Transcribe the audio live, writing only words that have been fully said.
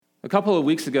A couple of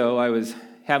weeks ago, I was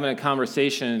having a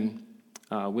conversation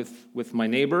with my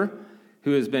neighbor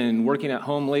who has been working at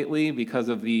home lately because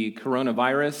of the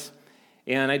coronavirus.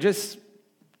 And I just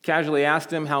casually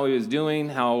asked him how he was doing,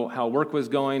 how work was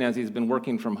going as he's been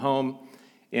working from home.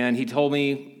 And he told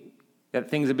me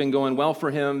that things have been going well for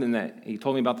him, and that he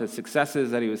told me about the successes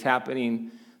that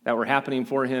were happening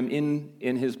for him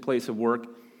in his place of work.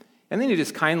 And then he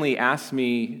just kindly asked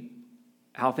me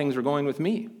how things were going with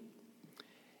me.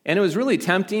 And it was really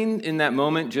tempting in that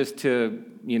moment just to,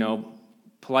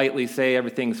 politely say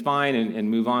everything's fine and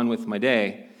move on with my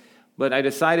day. But I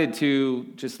decided to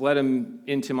just let him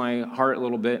into my heart a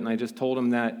little bit, and I just told him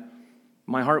that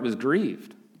my heart was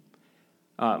grieved.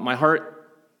 My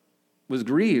heart was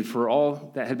grieved for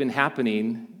all that had been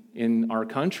happening in our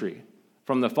country,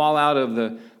 from the fallout of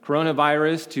the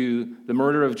coronavirus to the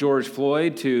murder of George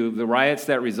Floyd, to the riots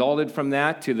that resulted from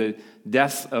that, to the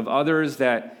deaths of others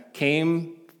that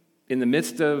came in the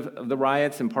midst of the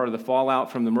riots and part of the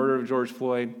fallout from the murder of George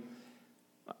Floyd.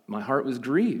 My heart was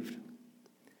grieved.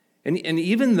 And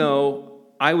even though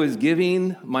I was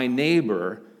giving my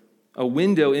neighbor a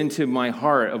window into my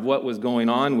heart of what was going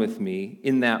on with me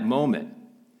in that moment,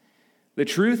 the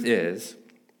truth is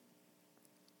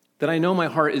that I know my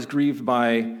heart is grieved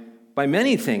by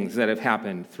many things that have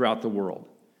happened throughout the world.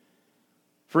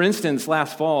 For instance,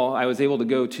 last fall, I was able to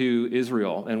go to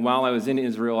Israel, and while I was in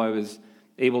Israel, I was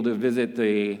able to visit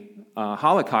the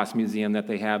Holocaust Museum that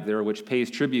they have there, which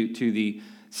pays tribute to the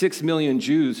 6 million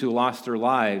Jews who lost their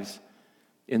lives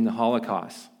in the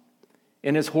Holocaust.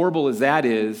 And as horrible as that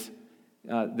is,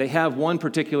 they have one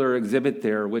particular exhibit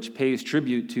there which pays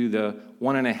tribute to the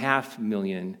 1.5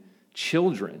 million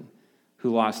children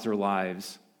who lost their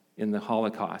lives in the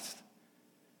Holocaust.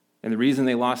 And the reason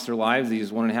they lost their lives,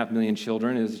 these 1.5 million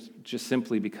children, is just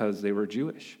simply because they were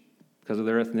Jewish, because of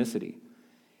their ethnicity.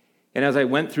 And as I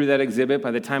went through that exhibit,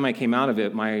 by the time I came out of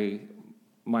it, my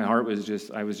heart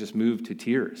was I was just moved to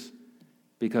tears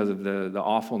because of the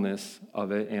awfulness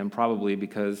of it, and probably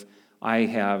because I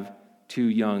have 2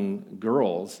 young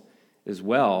girls as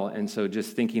well. And so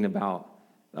just thinking about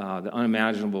the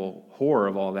unimaginable horror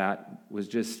of all that was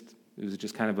just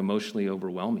kind of emotionally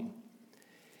overwhelming.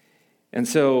 And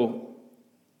so,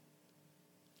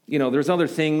 there's other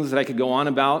things that I could go on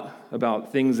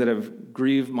about things that have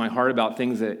grieved my heart, about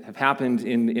things that have happened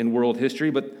in world history.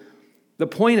 But the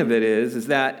point of it is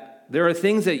that there are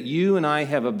things that you and I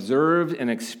have observed and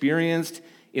experienced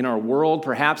in our world,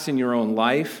 perhaps in your own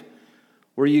life,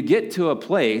 where you get to a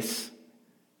place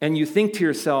and you think to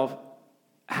yourself,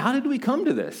 how did we come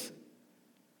to this?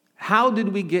 How did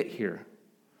we get here?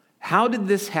 How did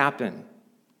this happen?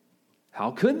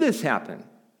 How could this happen?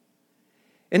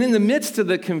 And in the midst of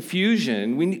the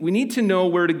confusion, we need to know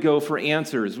where to go for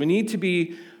answers. We need to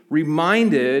be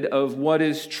reminded of what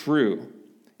is true.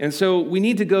 And so we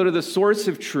need to go to the source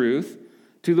of truth,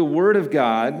 to the Word of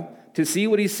God, to see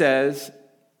what He says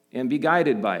and be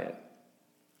guided by it.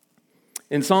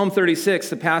 In Psalm 36,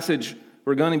 the passage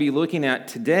we're going to be looking at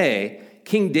today,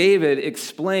 King David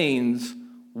explains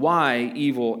why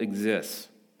evil exists.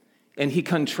 And he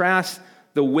contrasts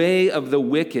the way of the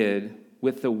wicked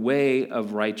with the way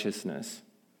of righteousness.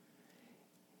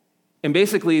 And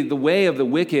basically, the way of the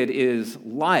wicked is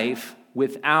life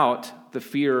without the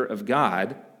fear of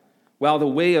God, while the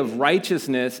way of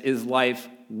righteousness is life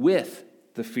with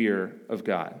the fear of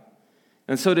God.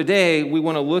 And so today, we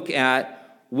want to look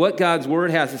at what God's Word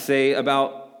has to say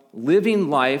about living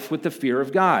life with the fear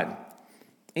of God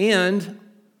and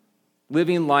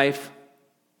living life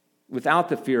without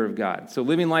the fear of God. So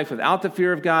living life without the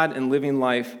fear of God and living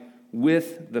life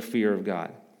with the fear of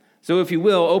God. So if you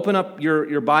will, open up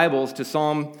your Bibles to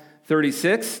Psalm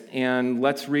 36, and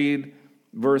let's read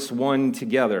verse 1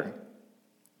 together.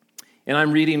 And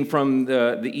I'm reading from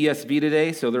the ESV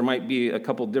today, so there might be a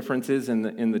couple differences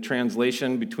in the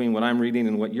translation between what I'm reading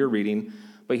and what you're reading.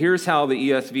 But here's how the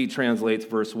ESV translates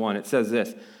verse 1. It says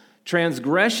this: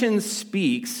 "Transgression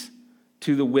speaks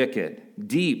to the wicked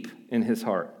deep in his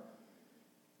heart.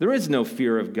 There is no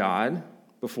fear of God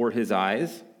before his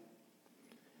eyes."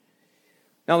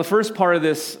 Now, the first part of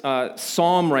this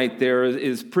psalm right there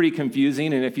is pretty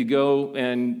confusing, and if you go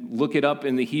and look it up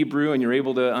in the Hebrew and you're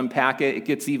able to unpack it, it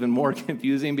gets even more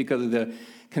confusing because of the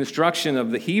construction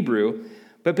of the Hebrew.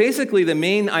 But basically, the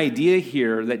main idea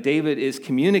here that David is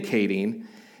communicating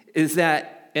is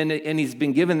that, and he's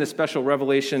been given this special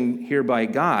revelation here by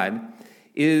God,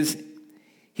 is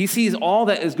he sees all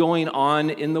that is going on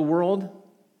in the world.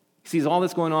 He sees all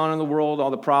that's going on in the world,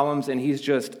 all the problems, and he's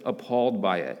just appalled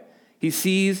by it. He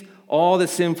sees all the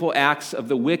sinful acts of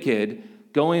the wicked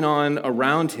going on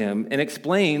around him and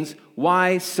explains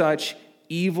why such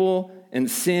evil and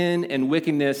sin and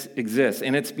wickedness exists.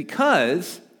 And it's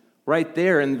because, right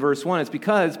there in verse 1, it's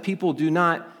because people do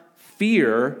not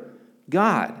fear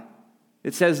God.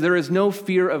 It says there is no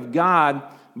fear of God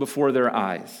before their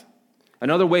eyes.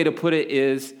 Another way to put it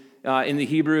is, in the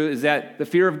Hebrew, is that the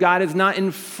fear of God is not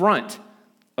in front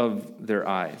of their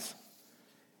eyes.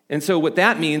 And so what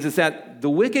that means is that the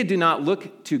wicked do not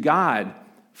look to God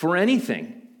for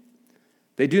anything.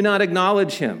 They do not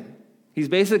acknowledge him. He's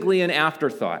basically an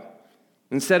afterthought.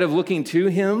 Instead of looking to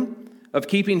him, of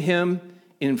keeping him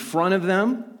in front of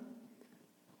them,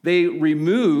 they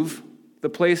remove the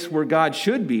place where God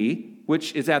should be,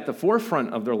 which is at the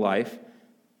forefront of their life,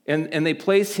 and they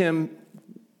place him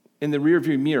in the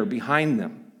rearview mirror behind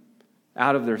them,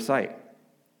 out of their sight.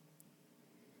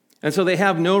 And so they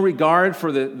have no regard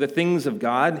for the things of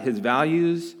God, his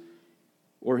values,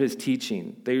 or his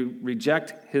teaching. They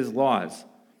reject his laws.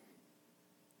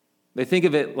 They think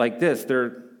of it like this: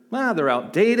 they're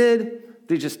outdated,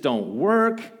 they just don't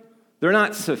work, they're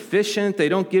not sufficient, they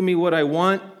don't give me what I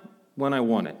want when I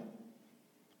want it.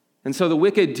 And so the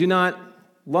wicked do not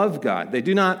love God. They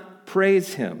do not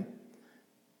praise him.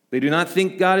 They do not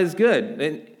think God is good.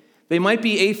 And they might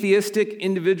be atheistic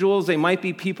individuals. They might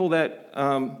be people that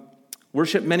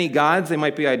worship many gods. They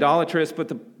might be idolatrous.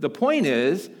 But the point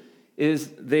is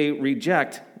they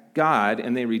reject God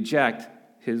and they reject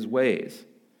his ways.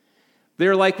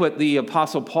 They're like what the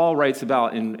Apostle Paul writes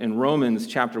about in Romans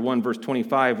chapter 1, verse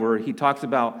 25, where he talks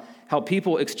about how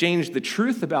people exchange the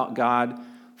truth about God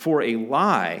for a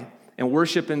lie and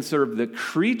worship and serve the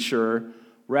creature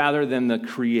rather than the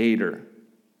creator.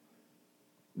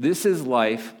 This is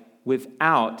life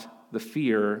without the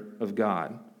fear of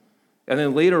God. And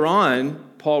then later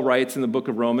on, Paul writes in the book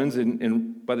of Romans,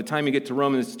 and by the time you get to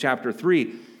Romans chapter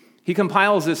 3, he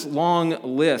compiles this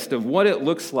long list of what it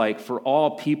looks like for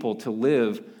all people to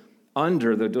live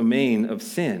under the domain of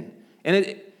sin.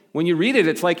 And when you read it,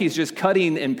 it's like he's just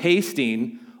cutting and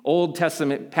pasting Old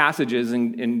Testament passages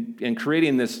and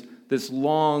creating this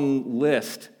long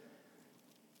list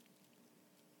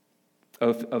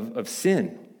of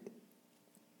sin.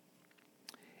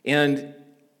 And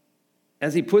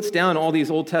as he puts down all these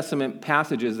Old Testament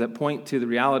passages that point to the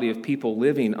reality of people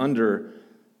living under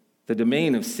the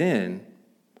domain of sin,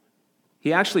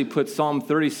 he actually puts Psalm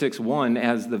 36:1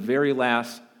 as the very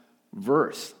last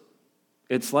verse.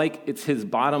 It's like it's his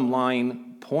bottom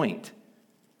line point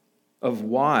of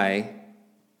why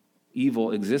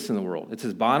evil exists in the world. It's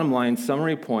his bottom line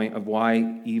summary point of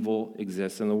why evil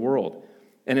exists in the world.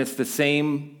 And it's the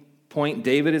same point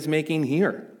David is making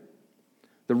here.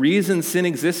 The reason sin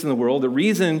exists in the world, the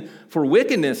reason for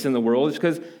wickedness in the world, is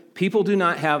because people do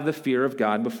not have the fear of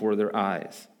God before their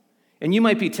eyes. And you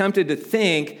might be tempted to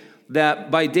think that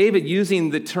by David using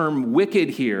the term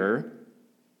wicked here,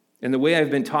 and the way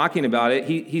I've been talking about it,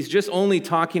 he's just only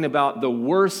talking about the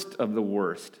worst of the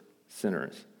worst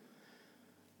sinners.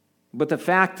 But the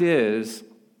fact is,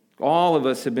 all of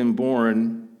us have been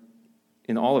born,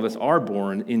 and all of us are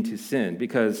born into sin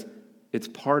because it's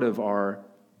part of our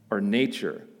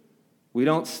nature. We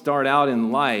don't start out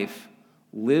in life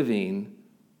living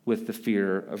with the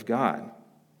fear of God.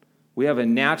 We have a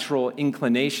natural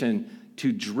inclination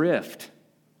to drift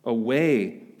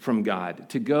away from God,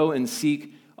 to go and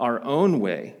seek our own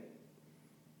way.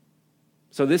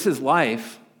 So this is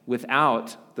life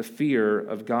without the fear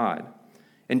of God.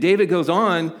 And David goes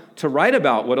on to write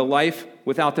about what a life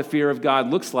without the fear of God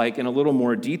looks like in a little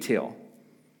more detail.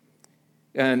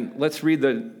 And let's read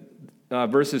the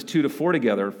verses 2 to 4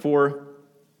 together.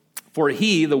 For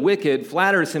he, the wicked,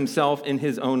 flatters himself in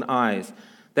his own eyes,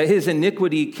 that his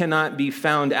iniquity cannot be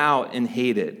found out and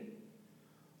hated.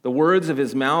 The words of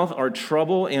his mouth are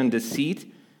trouble and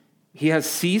deceit. He has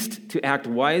ceased to act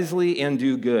wisely and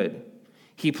do good.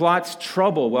 He plots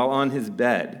trouble while on his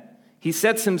bed. He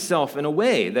sets himself in a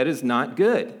way that is not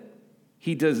good.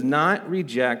 He does not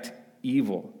reject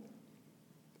evil.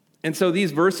 And so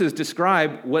these verses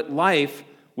describe what life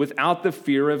without the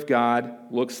fear of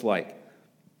God looks like.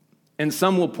 And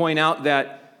some will point out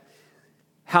that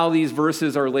how these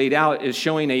verses are laid out is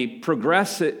showing a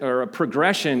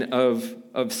progression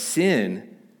of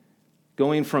sin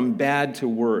going from bad to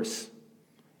worse.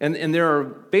 And there are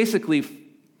basically,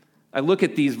 I look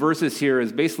at these verses here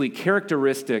as basically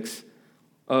characteristics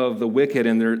of the wicked,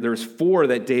 and there's 4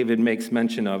 that David makes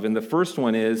mention of. And the first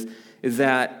one is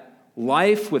that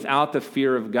life without the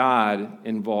fear of God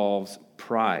involves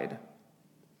pride.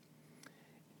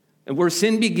 And where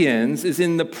sin begins is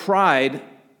in the pride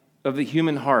of the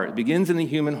human heart. It begins in the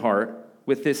human heart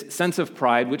with this sense of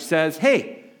pride which says,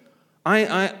 hey,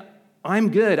 I'm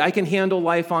good. I can handle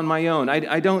life on my own.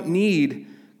 I don't need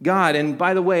God. And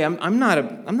by the way, I'm not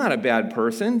a bad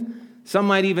person. Some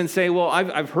might even say, well,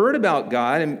 I've heard about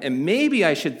God, and maybe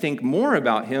I should think more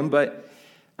about him, but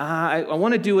I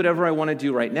want to do whatever I want to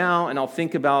do right now, and I'll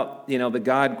think about, the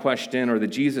God question or the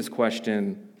Jesus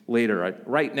question later.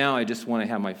 Right now, I just want to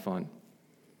have my fun.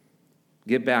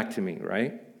 Get back to me,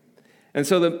 right? And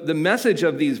so the message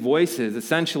of these voices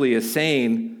essentially is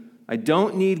saying, I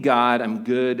don't need God, I'm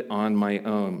good on my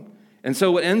own. And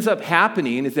so what ends up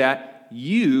happening is that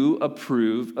you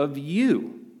approve of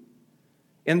you.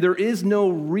 And there is no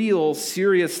real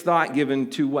serious thought given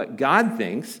to what God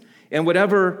thinks and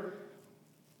whatever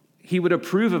he would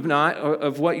approve of not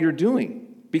of what you're doing.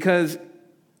 Because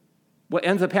what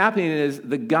ends up happening is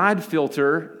the God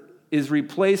filter is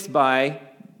replaced by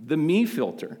the me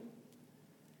filter.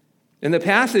 And the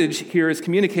passage here is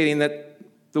communicating that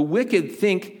the wicked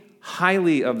think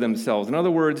highly of themselves. In other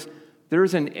words,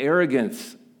 there's an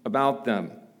arrogance about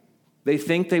them. They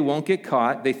think they won't get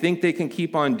caught. They think they can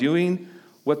keep on doing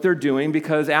what they're doing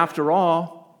because, after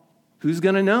all, who's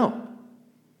going to know?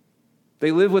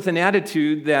 They live with an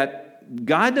attitude that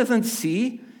God doesn't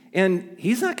see, and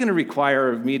he's not going to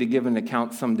require of me to give an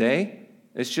account someday.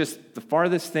 It's just the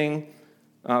farthest thing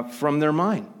from their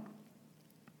mind.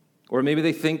 Or maybe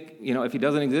they think, if he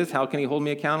doesn't exist, how can he hold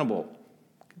me accountable?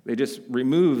 They just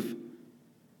remove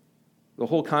the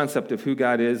whole concept of who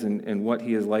God is and what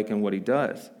he is like and what he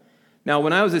does. Now,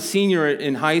 when I was a senior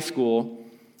in high school,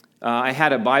 I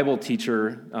had a Bible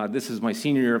teacher. This is my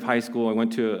senior year of high school. I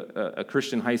went to a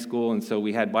Christian high school, and so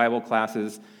we had Bible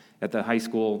classes at the high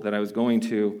school that I was going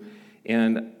to.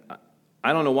 And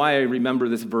I don't know why I remember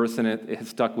this verse, and it has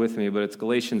stuck with me, but it's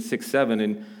Galatians 6:7.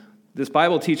 And this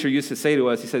Bible teacher used to say to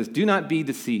us, he says, do not be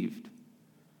deceived.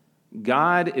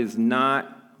 God is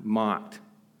not mocked.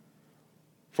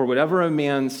 For whatever a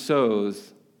man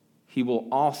sows, he will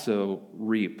also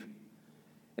reap.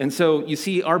 And so, you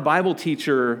see, our Bible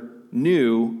teacher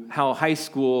knew how high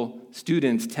school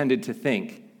students tended to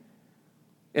think.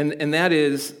 And that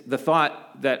is the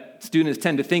thought that students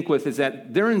tend to think with is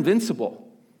that they're invincible,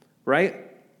 right?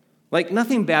 Like,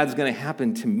 nothing bad's going to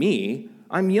happen to me.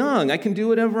 I'm young. I can do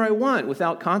whatever I want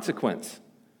without consequence.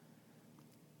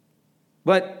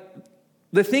 But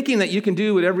the thinking that you can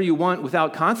do whatever you want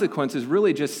without consequence is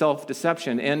really just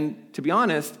self-deception. And to be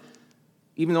honest,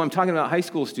 even though I'm talking about high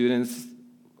school students,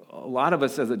 a lot of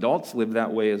us as adults live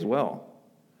that way as well.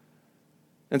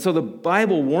 And so the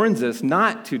Bible warns us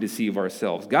not to deceive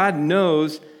ourselves. God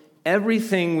knows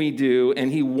everything we do,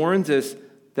 and he warns us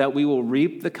that we will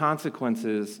reap the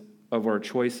consequences of our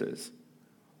choices.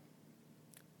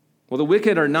 Well, the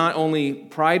wicked are not only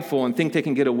prideful and think they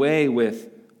can get away with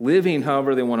living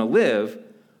however they want to live,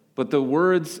 but the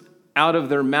words out of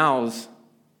their mouths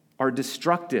are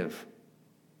destructive.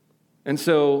 And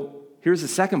so here's the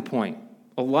second point.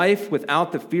 A life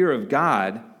without the fear of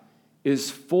God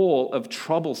is full of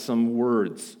troublesome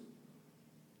words.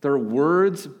 Their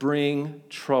words bring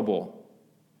trouble.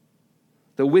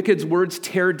 The wicked's words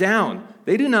tear down.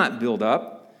 They do not build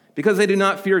up. Because they do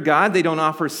not fear God, they don't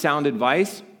offer sound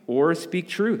advice or speak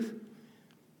truth.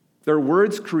 Their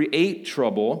words create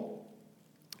trouble,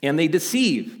 and they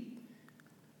deceive.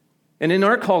 And in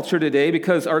our culture today,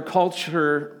 because our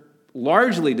culture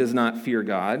largely does not fear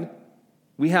God,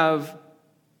 we have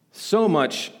so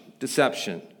much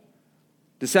deception.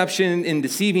 Deception in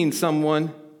deceiving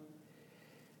someone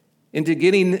into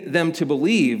getting them to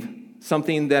believe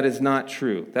something that is not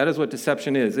true. That is what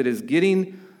deception is. It is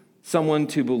getting someone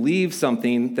to believe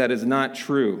something that is not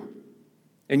true.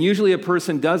 And usually a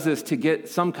person does this to get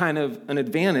some kind of an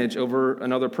advantage over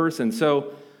another person.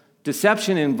 So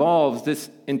deception involves this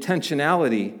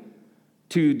intentionality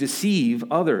to deceive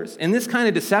others. And this kind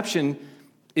of deception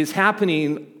is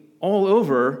happening all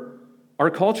over our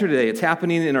culture today. It's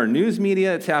happening in our news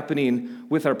media. It's happening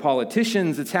with our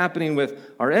politicians. It's happening with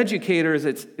our educators.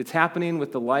 It's happening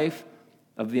with the life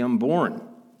of the unborn.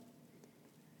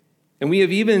 And we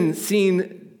have even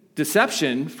seen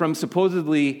deception from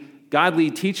supposedly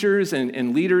godly teachers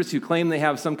and leaders who claim they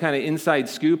have some kind of inside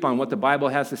scoop on what the Bible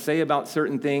has to say about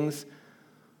certain things.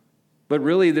 But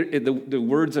really, the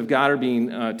words of God are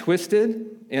being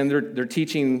twisted, and they're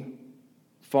teaching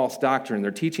false doctrine.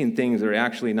 They're teaching things that are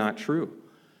actually not true.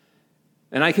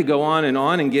 And I could go on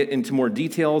and get into more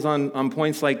details on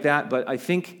points like that, but I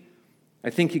think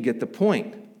you get the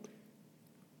point.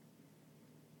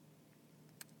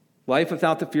 Life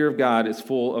without the fear of God is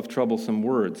full of troublesome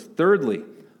words. Thirdly,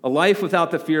 a life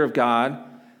without the fear of God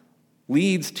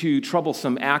leads to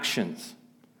troublesome actions.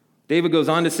 David goes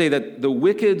on to say that the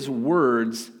wicked's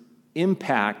words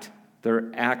impact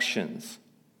their actions.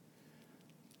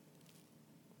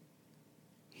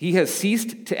 He has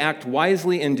ceased to act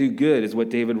wisely and do good, is what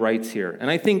David writes here. And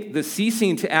I think the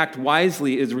ceasing to act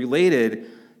wisely is related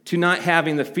to not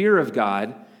having the fear of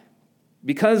God,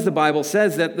 because the Bible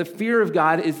says that the fear of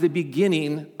God is the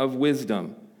beginning of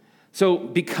wisdom. So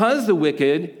because the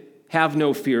wicked have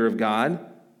no fear of God,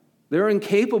 they're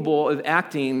incapable of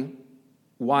acting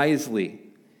wisely.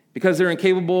 Because they're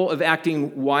incapable of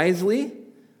acting wisely,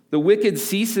 the wicked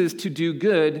ceases to do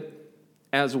good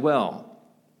as well.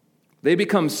 They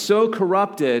become so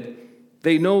corrupted,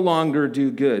 they no longer do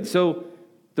good. So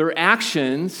their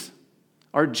actions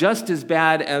are just as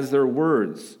bad as their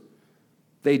words.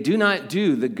 They do not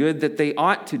do the good that they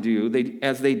ought to do,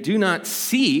 as they do not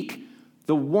seek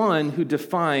the one who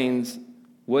defines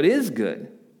what is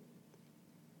good.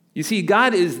 You see,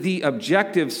 God is the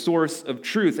objective source of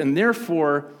truth, and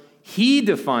therefore, he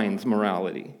defines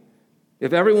morality.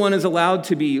 If everyone is allowed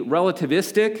to be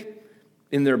relativistic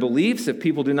in their beliefs, if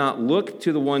people do not look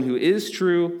to the one who is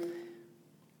true,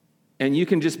 and you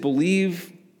can just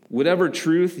believe whatever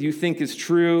truth you think is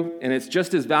true, and it's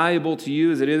just as valuable to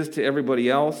you as it is to everybody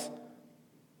else,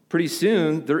 pretty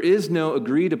soon there is no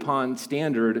agreed upon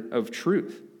standard of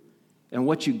truth. And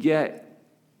what you get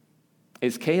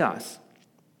is chaos.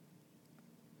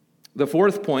 The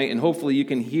fourth point, and hopefully you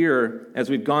can hear as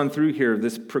we've gone through here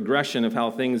this progression of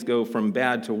how things go from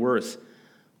bad to worse.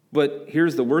 But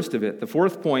here's the worst of it. The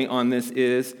fourth point on this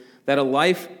is that a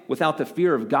life without the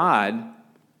fear of God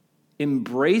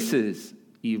embraces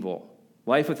evil.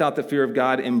 Life without the fear of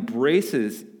God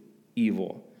embraces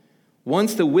evil.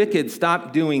 Once the wicked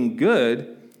stop doing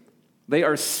good, they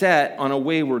are set on a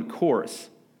wayward course.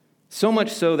 So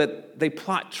much so that they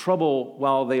plot trouble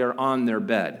while they are on their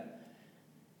bed.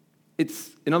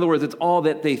 In other words, it's all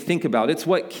that they think about. It's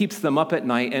what keeps them up at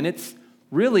night, and it's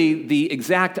really the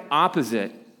exact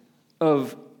opposite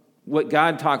of what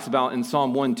God talks about in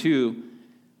Psalm 1:2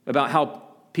 about how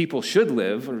people should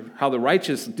live, or how the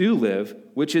righteous do live,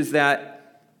 which is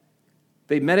that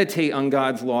they meditate on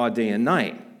God's law day and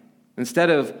night. Instead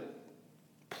of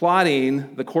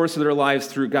plotting the course of their lives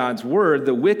through God's word,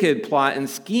 the wicked plot and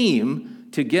scheme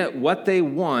to get what they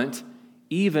want,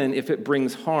 even if it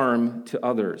brings harm to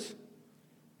others.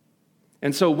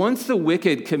 And so once the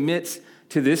wicked commits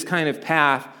to this kind of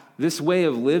path, this way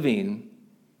of living,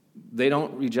 they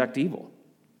don't reject evil.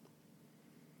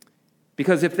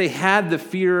 Because if they had the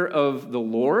fear of the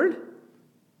Lord,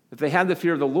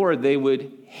 they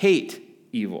would hate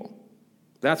evil.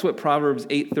 That's what Proverbs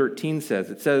 8:13 says.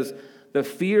 It says, "The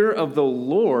fear of the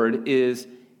Lord is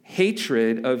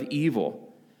hatred of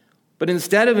evil." But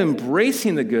instead of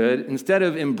embracing the good, instead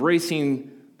of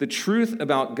embracing the truth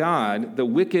about God, the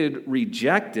wicked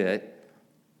reject it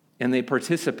and they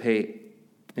participate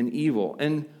in evil.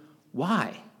 And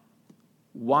why?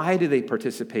 Why do they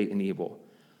participate in evil?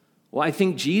 Well, I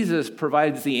think Jesus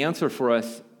provides the answer for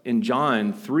us in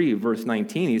John 3, verse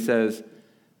 19. He says,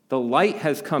 "The light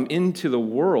has come into the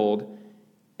world,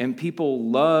 and people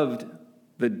loved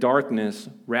the darkness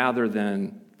rather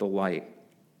than the light."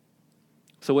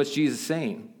 So what's Jesus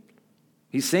saying?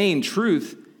 He's saying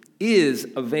truth is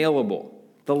available.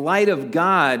 The light of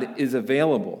God is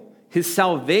available. His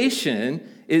salvation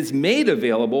is made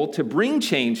available to bring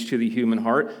change to the human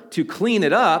heart, to clean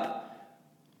it up,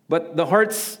 but the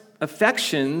heart's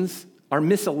affections are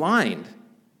misaligned.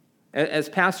 As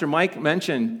Pastor Mike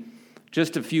mentioned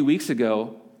just a few weeks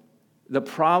ago, the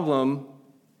problem,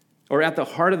 or at the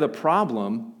heart of the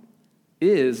problem,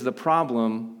 is the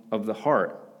problem of the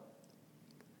heart.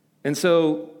 And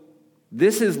so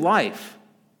this is life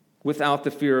without the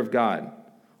fear of God.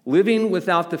 Living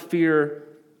without the fear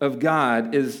of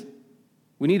God is,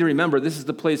 we need to remember, this is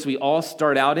the place we all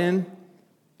start out in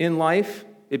life.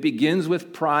 It begins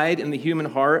with pride in the human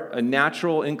heart, a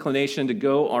natural inclination to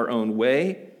go our own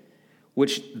way,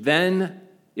 which then,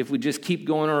 if we just keep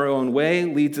going our own way,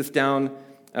 leads us down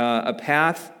a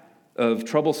path of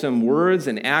troublesome words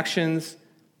and actions,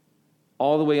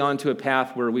 all the way onto a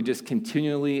path where we just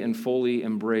continually and fully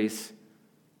embrace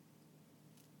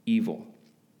evil.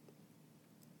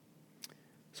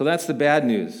 So that's the bad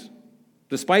news.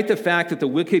 Despite the fact that the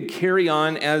wicked carry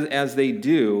on as they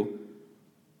do,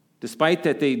 despite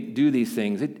that they do these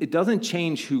things, it doesn't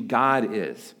change who God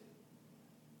is.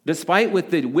 Despite what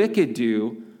the wicked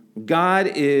do, God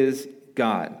is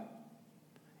God.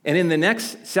 And in the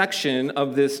next section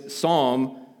of this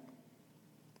psalm,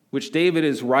 which David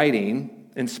is writing,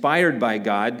 inspired by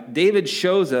God, David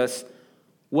shows us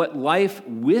what life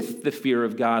with the fear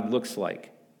of God looks like.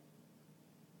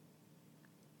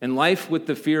 And life with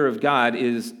the fear of God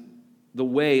is the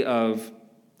way of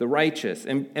the righteous.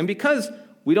 And because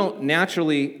we don't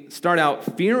naturally start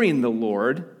out fearing the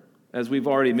Lord as we've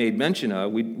already made mention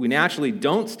of, we naturally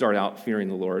don't start out fearing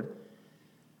the Lord.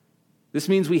 This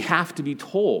means we have to be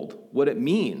told what it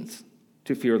means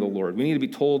to fear the Lord. We need to be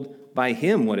told by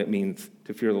him what it means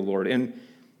to fear the Lord. And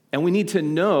we need to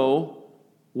know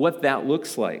what that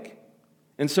looks like.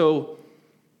 And so,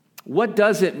 what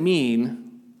does it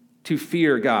mean to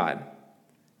fear God?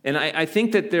 And I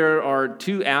think that there are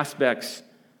two aspects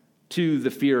to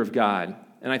the fear of God.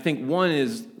 And I think one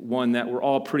is one that we're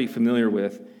all pretty familiar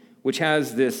with, which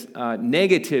has this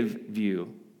negative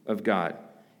view of God.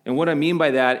 And what I mean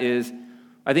by that is,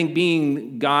 I think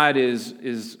being God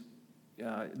is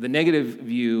the negative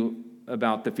view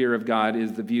about the fear of God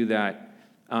is the view that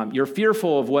you're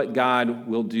fearful of what God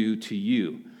will do to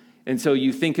you. And so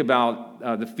you think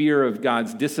about the fear of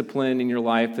God's discipline in your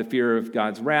life, the fear of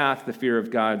God's wrath, the fear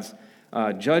of God's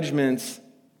judgments.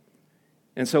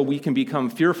 And so we can become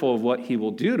fearful of what he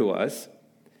will do to us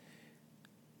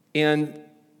and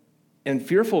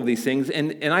fearful of these things.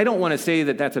 And I don't want to say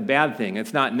that that's a bad thing.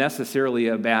 It's not necessarily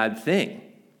a bad thing.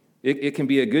 It can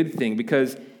be a good thing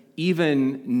because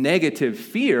even negative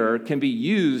fear can be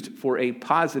used for a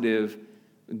positive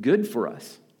good for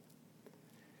us.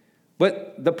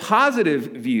 But the positive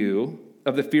view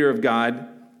of the fear of God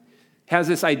has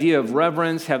this idea of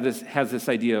reverence, has this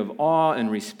idea of awe and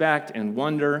respect and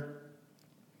wonder.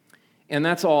 And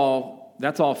that's all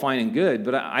fine and good,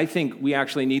 but I think we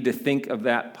actually need to think of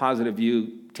that positive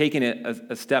view, taking it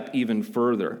a step even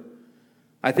further.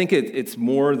 I think it's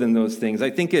more than those things.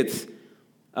 I think it's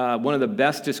one of the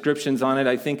best descriptions on it,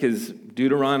 I think, is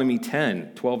Deuteronomy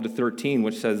 10, 12 to 13,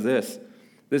 which says this.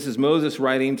 This is Moses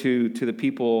writing to the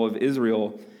people of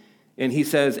Israel, and he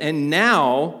says, "And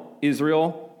now,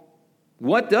 Israel,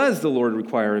 what does the Lord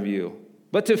require of you?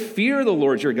 But to fear the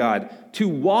Lord your God, to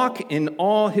walk in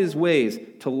all his ways,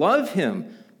 to love him,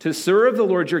 to serve the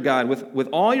Lord your God with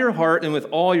all your heart and with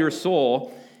all your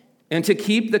soul, and to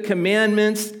keep the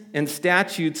commandments and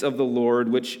statutes of the Lord,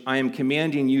 which I am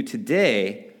commanding you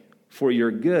today for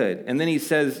your good." And then he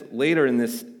says later in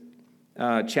this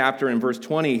chapter in verse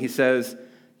 20, he says,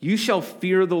 "You shall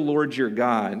fear the Lord your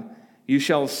God, you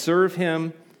shall serve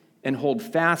him and hold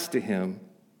fast to him,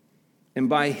 and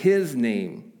by his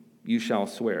name you shall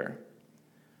swear."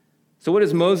 So what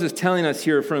is Moses telling us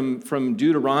here from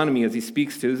Deuteronomy as he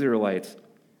speaks to Israelites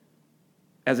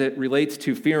as it relates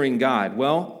to fearing God?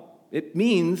 Well, it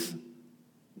means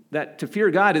that to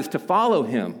fear God is to follow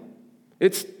him.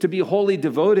 It's to be wholly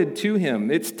devoted to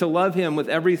him. It's to love him with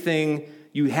everything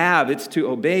you have. It's to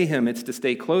obey him. It's to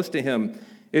stay close to him.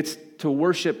 It's to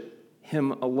worship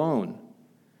him alone.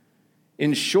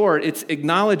 In short, it's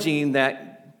acknowledging that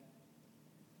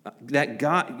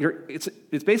God, it's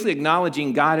basically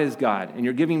acknowledging God is God, and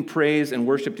you're giving praise and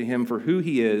worship to him for who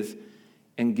he is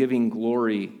and giving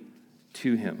glory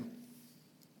to him.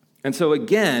 And so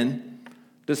again,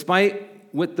 despite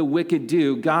what the wicked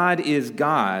do, God is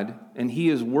God, and he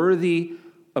is worthy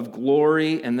of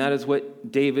glory, and that is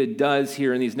what David does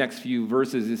here in these next few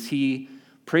verses, is he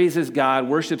praises God,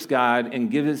 worships God, and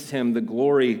gives him the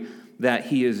glory that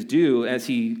he is due as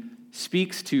he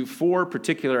speaks to four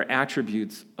particular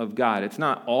attributes of God. It's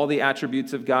not all the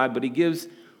attributes of God, but he gives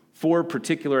four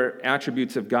particular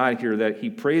attributes of God here that he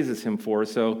praises him for.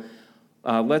 So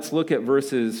let's look at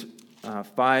verses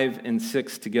 5 and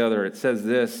 6 together. It says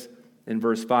this in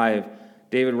verse 5.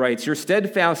 David writes, "Your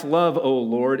steadfast love, O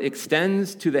Lord,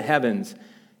 extends to the heavens,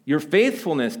 your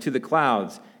faithfulness to the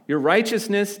clouds. Your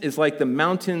righteousness is like the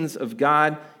mountains of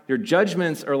God. Your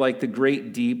judgments are like the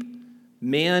great deep.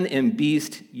 Man and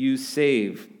beast you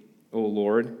save, O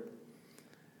Lord."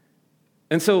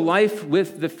 And so life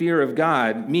with the fear of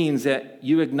God means that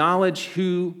you acknowledge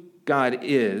who God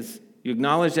is. You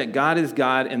acknowledge that God is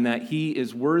God and that he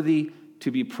is worthy to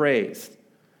be praised.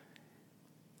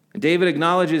 And David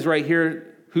acknowledges right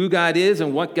here who God is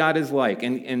and what God is like.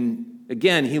 And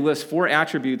again, he lists four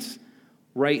attributes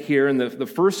right here. And the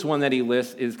first one that he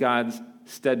lists is God's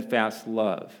steadfast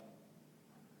love.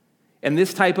 And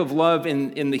this type of love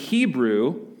in the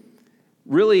Hebrew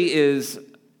really is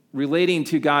relating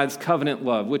to God's covenant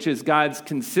love, which is God's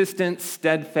consistent,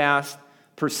 steadfast,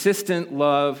 persistent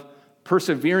love,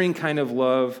 persevering kind of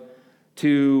love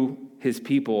to his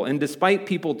people. And despite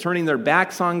people turning their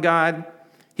backs on God,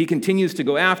 he continues to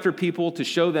go after people to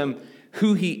show them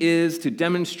who he is, to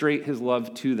demonstrate his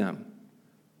love to them.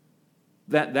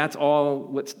 That's all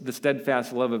what the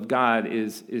steadfast love of God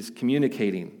is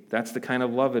communicating. That's the kind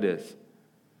of love it is.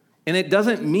 And it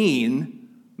doesn't mean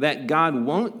that God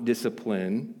won't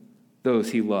discipline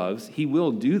those he loves. He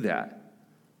will do that.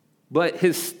 But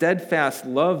his steadfast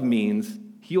love means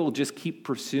he will just keep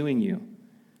pursuing you,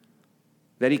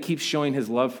 that he keeps showing his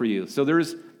love for you. So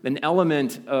there's an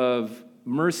element of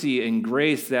mercy and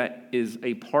grace that is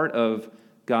a part of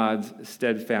God's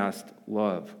steadfast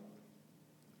love.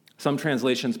 Some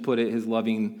translations put it his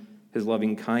loving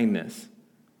kindness.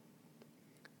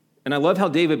 And I love how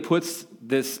David puts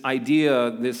this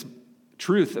idea, this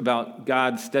truth about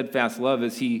God's steadfast love,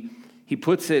 as he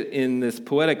puts it in this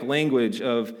poetic language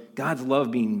of God's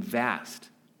love being vast,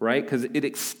 right? Because it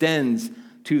extends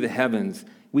to the heavens.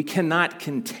 We cannot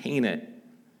contain it.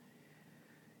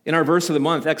 In our verse of the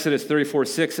month, Exodus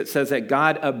 34:6, it says that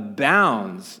God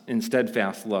abounds in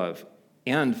steadfast love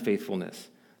and faithfulness.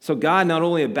 So God not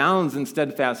only abounds in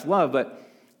steadfast love, but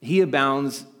he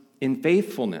abounds in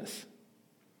faithfulness.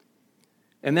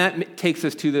 And that takes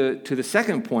us to the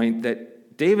second point,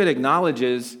 that David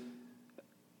acknowledges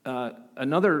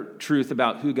another truth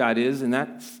about who God is, and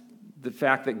that's the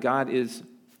fact that God is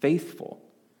faithful.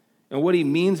 And what he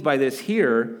means by this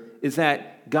here is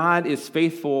that God is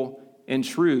faithful and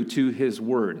true to his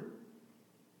word.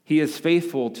 He is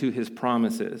faithful to his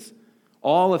promises.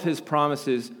 All of his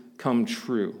promises come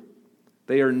true.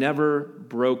 They are never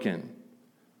broken.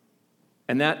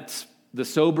 And that's the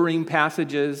sobering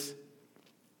passages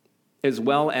as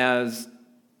well as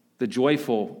the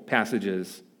joyful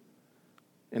passages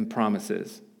and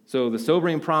promises. So the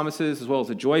sobering promises as well as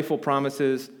the joyful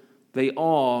promises, they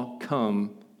all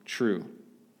come true.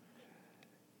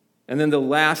 And then the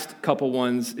last couple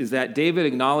ones is that David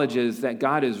acknowledges that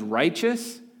God is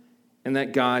righteous and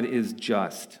that God is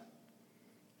just.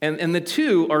 And the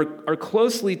two are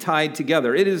closely tied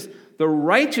together. It is the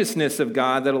righteousness of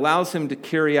God that allows him to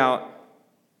carry out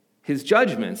his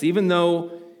judgments. Even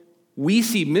though we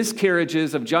see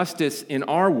miscarriages of justice in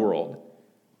our world,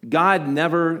 God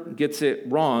never gets it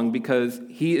wrong because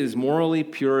he is morally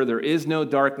pure. There is no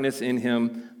darkness in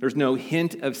him. There's no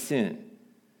hint of sin.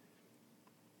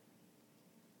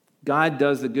 God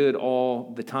does the good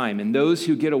all the time. And those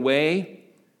who get away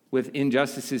with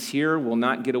injustices here will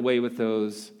not get away with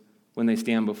those when they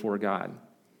stand before God.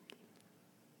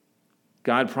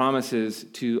 God promises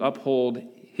to uphold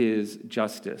his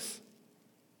justice.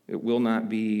 It will not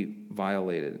be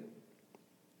violated.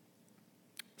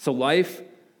 So life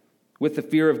with the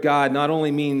fear of God not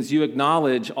only means you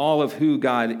acknowledge all of who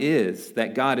God is,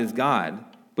 that God is God,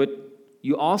 but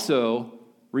you also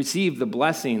receive the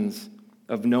blessings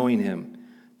of knowing him.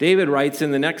 David writes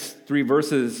in the next 3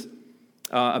 verses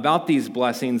about these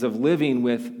blessings of living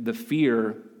with the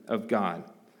fear of God.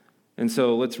 And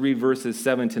so let's read verses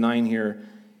 7-9 here.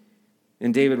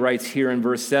 And David writes here in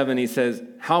verse 7, he says,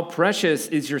 "How precious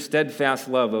is your steadfast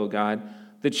love, O God!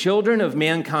 The children of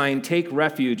mankind take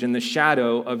refuge in the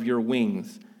shadow of your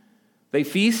wings. They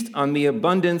feast on the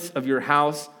abundance of your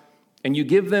house, and you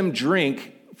give them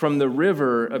drink from the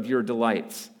river of your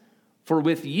delights. For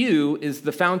with you is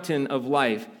the fountain of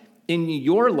life. In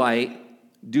your light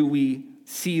do we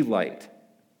see light."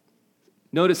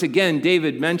 Notice again,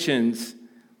 David mentions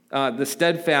the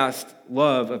steadfast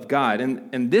love of God.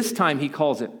 And this time he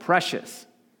calls it precious.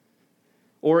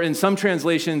 Or in some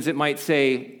translations, it might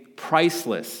say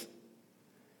priceless.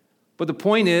 But the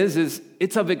point is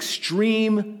it's of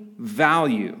extreme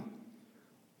value.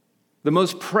 The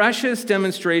most precious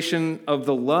demonstration of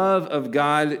the love of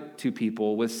God to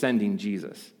people was sending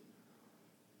Jesus.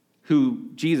 Who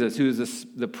is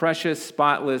the precious,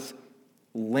 spotless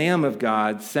Lamb of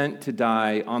God sent to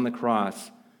die on the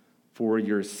cross for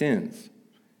your sins.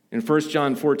 In 1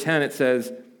 John 4:10 it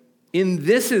says, "In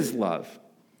this is love,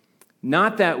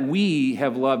 not that we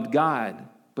have loved God,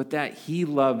 but that he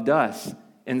loved us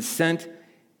and sent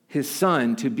his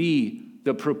Son to be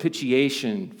the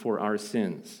propitiation for our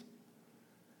sins."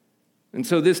 And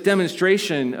so this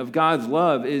demonstration of God's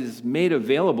love is made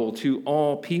available to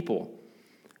all people.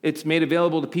 It's made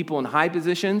available to people in high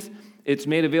positions. It's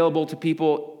made available to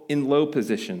people in low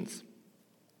positions.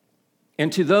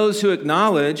 And to those who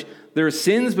acknowledge their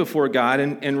sins before God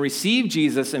and receive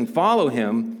Jesus and follow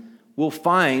him will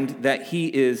find that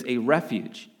he is a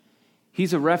refuge.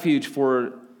 He's a refuge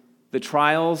for the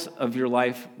trials of your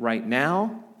life right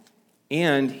now,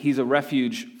 and he's a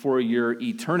refuge for your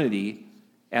eternity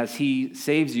as he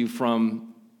saves you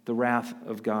from the wrath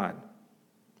of God.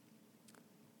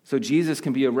 So Jesus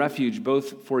can be a refuge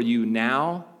both for you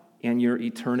now and your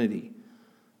eternity.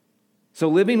 So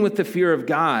living with the fear of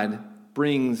God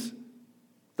brings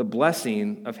the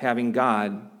blessing of having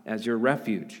God as your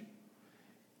refuge.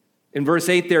 In verse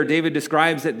 8 there, David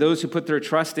describes that those who put their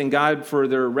trust in God for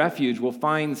their refuge will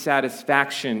find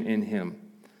satisfaction in him.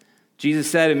 Jesus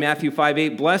said in Matthew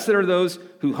 5:8, "Blessed are those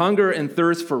who hunger and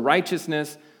thirst for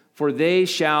righteousness, for they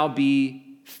shall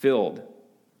be filled."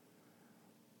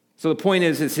 So the point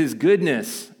is his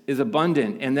goodness is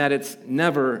abundant and that it's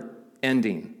never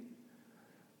ending.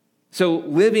 So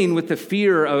living with the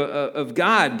fear of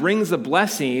God brings the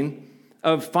blessing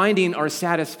of finding our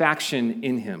satisfaction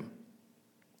in him.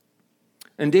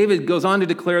 And David goes on to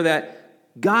declare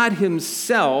that God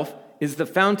himself is the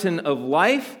fountain of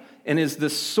life and is the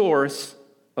source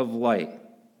of light.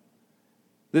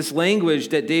 This language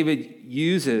that David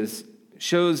uses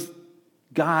shows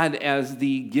God as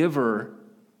the giver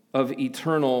of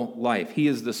eternal life. He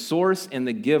is the source and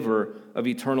the giver of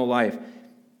eternal life.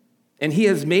 And he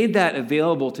has made that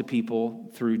available to people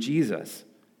through Jesus,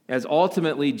 as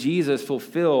ultimately Jesus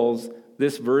fulfills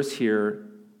this verse here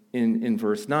in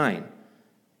verse 9.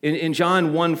 In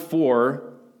John 1:4,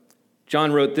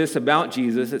 John wrote this about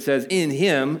Jesus. It says, in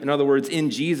him, in other words, in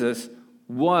Jesus,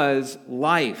 was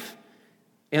life.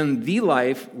 And the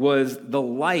life was the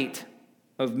light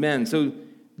of men. So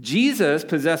Jesus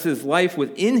possesses life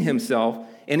within himself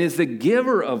and is the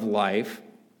giver of life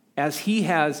as he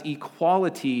has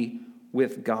equality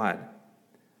with God.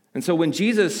 And so when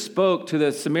Jesus spoke to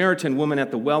the Samaritan woman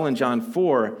at the well in John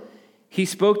 4, he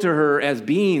spoke to her as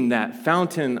being that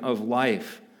fountain of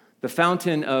life, the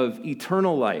fountain of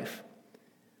eternal life.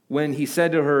 When he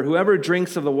said to her, whoever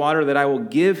drinks of the water that I will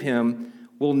give him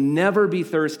will never be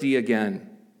thirsty again.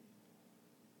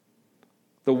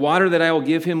 The water that I will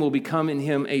give him will become in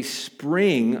him a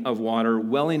spring of water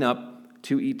welling up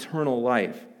to eternal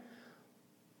life.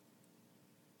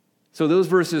 So those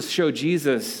verses show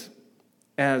Jesus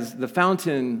as the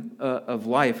fountain of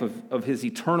life, of his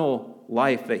eternal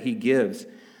life that he gives.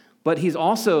 But he's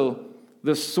also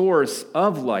the source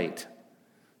of light.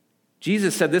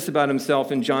 Jesus said this about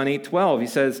himself in John 8:12. He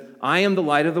says, I am the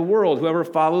light of the world. Whoever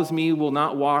follows me will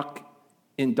not walk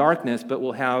in darkness, but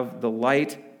will have the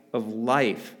light of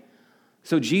life.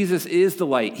 So Jesus is the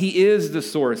light. He is the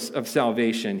source of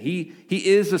salvation. He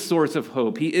is the source of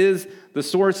hope. He is the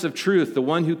source of truth, the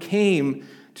one who came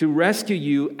to rescue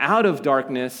you out of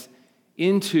darkness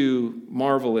into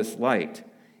marvelous light.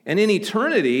 And in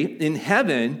eternity, in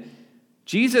heaven,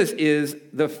 Jesus is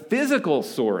the physical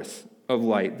source of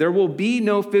light. There will be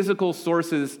no physical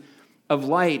sources of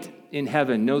light in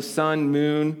heaven. No sun,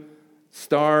 moon,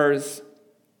 stars.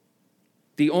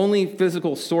 The only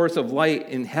physical source of light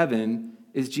in heaven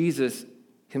is Jesus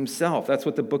himself. That's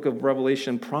what the book of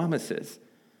Revelation promises.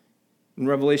 In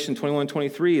Revelation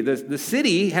 21:23, the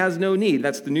city has no need.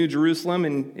 That's the New Jerusalem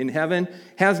in heaven,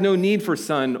 has no need for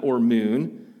sun or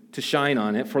moon to shine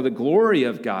on it, for the glory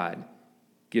of God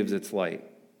gives its light,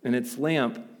 and its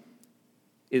lamp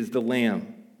is the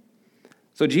Lamb.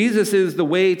 So Jesus is the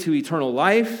way to eternal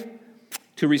life,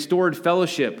 to restored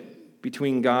fellowship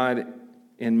between God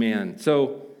and man.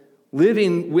 So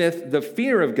living with the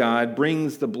fear of God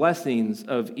brings the blessings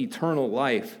of eternal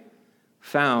life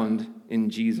found in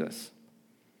Jesus.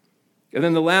 And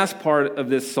then the last part of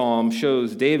this psalm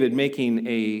shows David making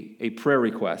a prayer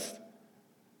request.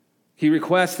 He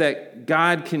requests that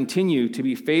God continue to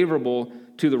be favorable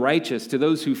to the righteous, to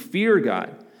those who fear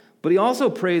God. But he also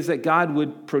prays that God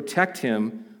would protect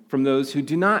him from those who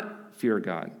do not fear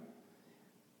God.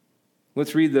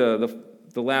 Let's read the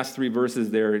last three verses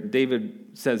there. David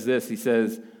says this. He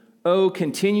says, "Oh,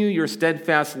 continue your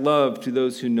steadfast love to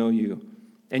those who know you,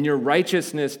 and your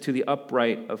righteousness to the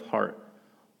upright of heart.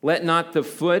 Let not the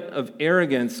foot of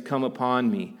arrogance come upon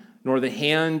me, nor the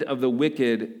hand of the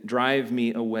wicked drive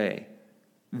me away.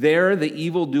 There the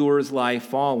evildoers lie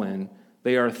fallen.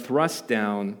 They are thrust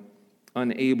down,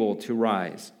 unable to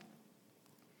rise."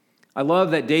 I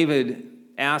love that David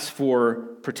asks for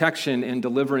protection and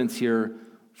deliverance here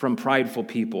from prideful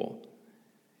people.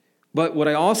 But what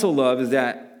I also love is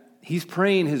that he's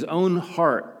praying his own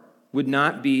heart would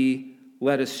not be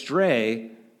led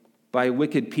astray by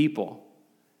wicked people.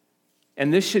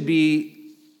 And this should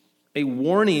be a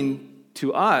warning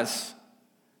to us,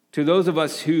 to those of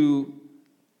us who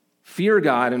fear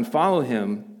God and follow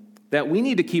him, that we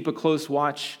need to keep a close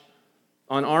watch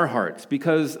on our hearts,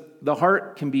 because the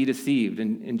heart can be deceived.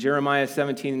 In Jeremiah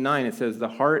 17:9, it says, "The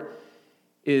heart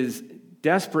is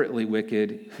desperately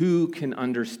wicked. Who can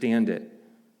understand it?"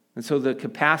 And so the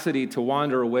capacity to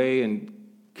wander away and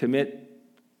commit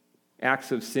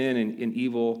acts of sin and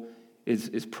evil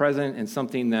is present and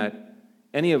something that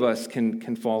any of us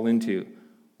can fall into.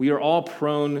 We are all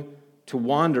prone to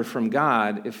wander from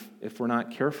God if we're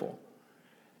not careful.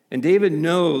 And David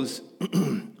knows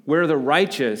where the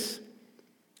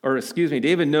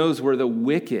David knows where the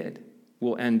wicked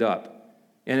will end up.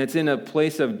 And it's in a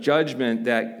place of judgment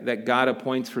that God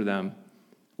appoints for them,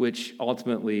 which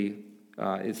ultimately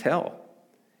is hell.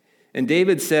 And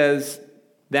David says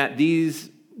that these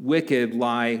wicked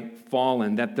lie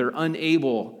fallen, that they're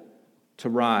unable to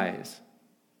rise.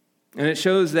 And it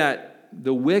shows that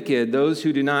the wicked, those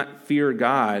who do not fear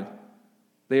God,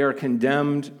 they are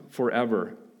condemned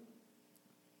forever.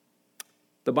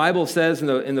 The Bible says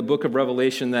in the book of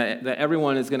Revelation that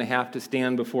everyone is going to have to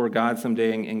stand before God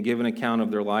someday and give an account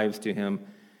of their lives to him.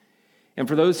 And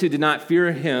for those who did not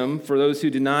fear him, for those who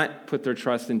did not put their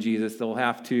trust in Jesus, they'll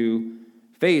have to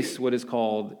face what is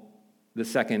called the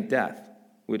second death,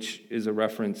 which is a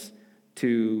reference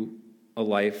to a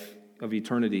life of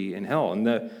eternity in hell. And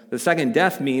the second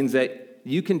death means that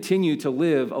you continue to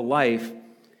live a life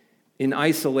in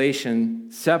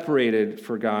isolation, separated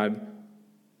from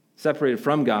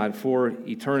God for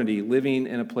eternity, living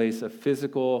in a place of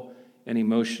physical and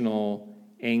emotional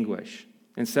anguish.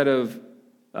 Instead of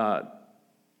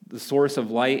the source of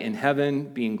light in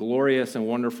heaven being glorious and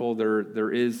wonderful,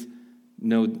 there is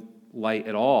no light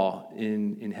at all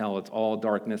in hell. It's all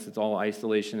darkness, it's all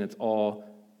isolation, it's all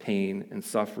pain and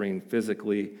suffering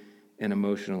physically and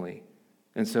emotionally.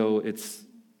 And so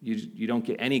you don't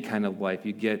get any kind of life.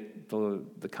 You get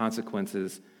the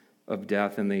consequences of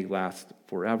death, and they last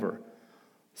forever.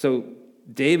 So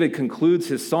David concludes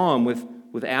his psalm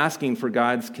with asking for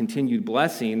God's continued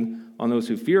blessing on those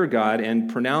who fear God, and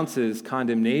pronounces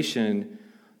condemnation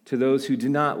to those who do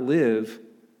not live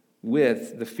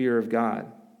with the fear of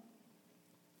God.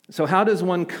 So how does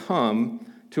one come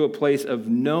to a place of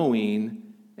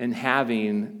knowing and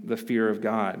having the fear of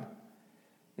God?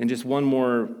 And just one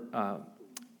more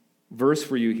verse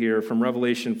for you here from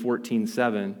Revelation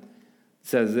 14:7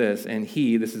 says this, and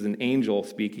this is an angel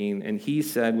speaking, and he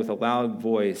said with a loud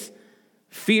voice,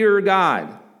 fear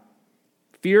God,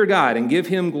 and give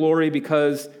him glory,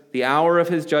 because the hour of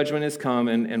his judgment has come,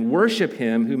 and worship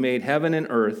him who made heaven and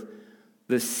earth,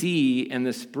 the sea and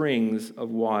the springs of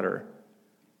water.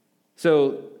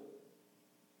 So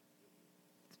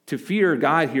to fear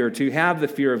God here, to have the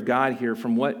fear of God here,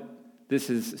 from what this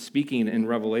is speaking in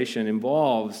Revelation,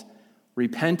 involves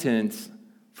repentance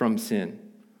from sin.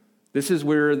 This is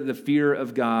where the fear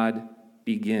of God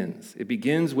begins. It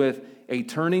begins with a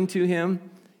turning to him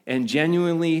and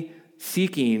genuinely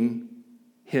seeking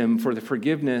him for the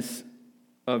forgiveness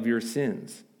of your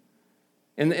sins.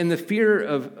 And the fear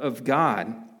of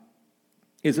God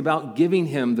is about giving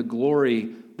him the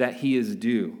glory that he is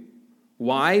due.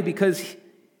 Why? Because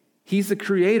he's the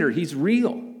creator. He's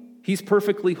real. He's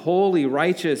perfectly holy,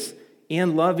 righteous,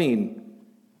 and loving,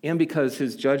 and because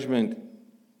his judgment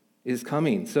is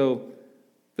coming. So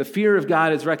the fear of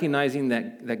God is recognizing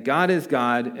that God is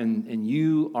God, and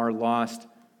you are lost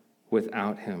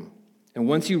without him. And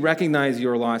once you recognize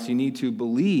your loss, you need to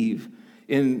believe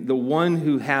in the one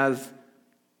who has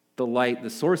the light, the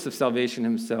source of salvation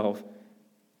himself.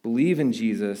 Believe in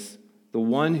Jesus, the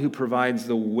one who provides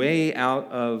the way out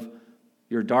of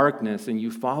your darkness, and you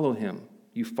follow him.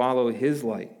 You follow his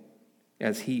light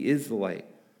as he is the light.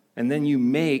 And then you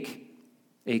make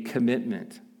a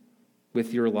commitment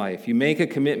with your life. You make a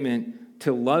commitment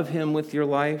to love him with your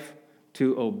life,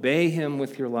 to obey him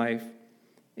with your life,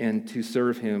 and to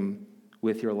serve him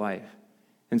with your life.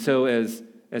 And so as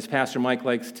Pastor Mike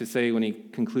likes to say when he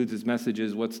concludes his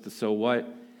messages, what's the so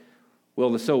what?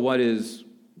 Well, the so what is,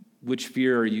 which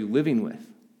fear are you living with?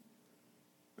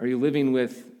 Are you living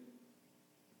with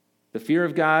the fear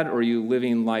of God, or are you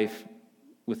living life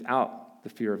without the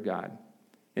fear of God?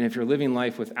 And if you're living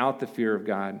life without the fear of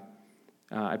God,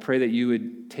 I pray that you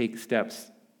would take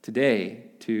steps today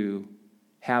to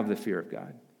have the fear of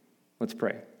God. Let's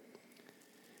pray.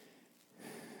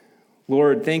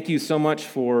 Lord, thank you so much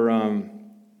for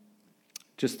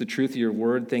just the truth of your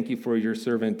word. Thank you for your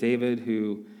servant David,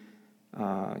 who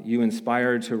you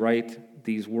inspired to write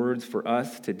these words for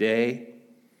us today.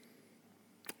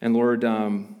 And Lord,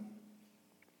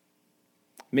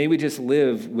 may we just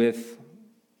live with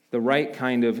the right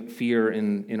kind of fear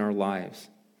in our lives.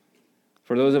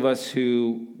 For those of us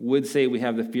who would say we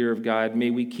have the fear of God, may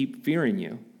we keep fearing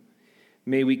you.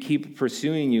 May we keep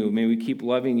pursuing you. May we keep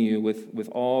loving you with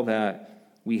all that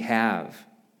we have.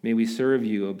 May we serve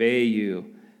you, obey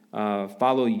you,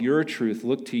 follow your truth,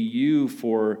 look to you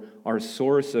for our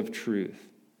source of truth.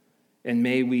 And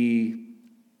may we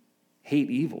hate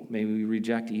evil. May we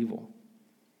reject evil.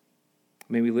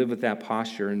 May we live with that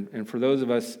posture. And for those of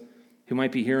us who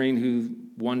might be hearing, who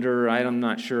wonder, I'm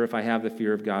not sure if I have the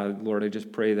fear of God, Lord, I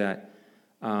just pray that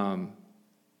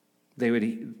they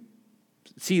would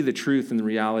see the truth and the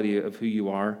reality of who you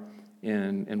are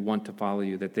and want to follow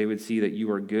you, that they would see that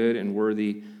you are good and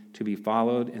worthy to be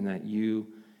followed, and that you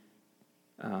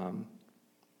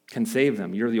can save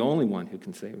them. You're the only one who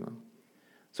can save them.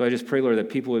 So I just pray, Lord, that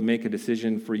people would make a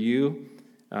decision for you,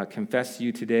 confess to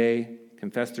you today,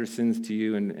 confess their sins to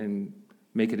you, and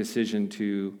make a decision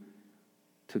to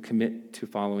commit to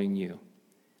following you.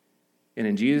 And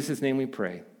in Jesus' name we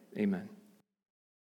pray, amen.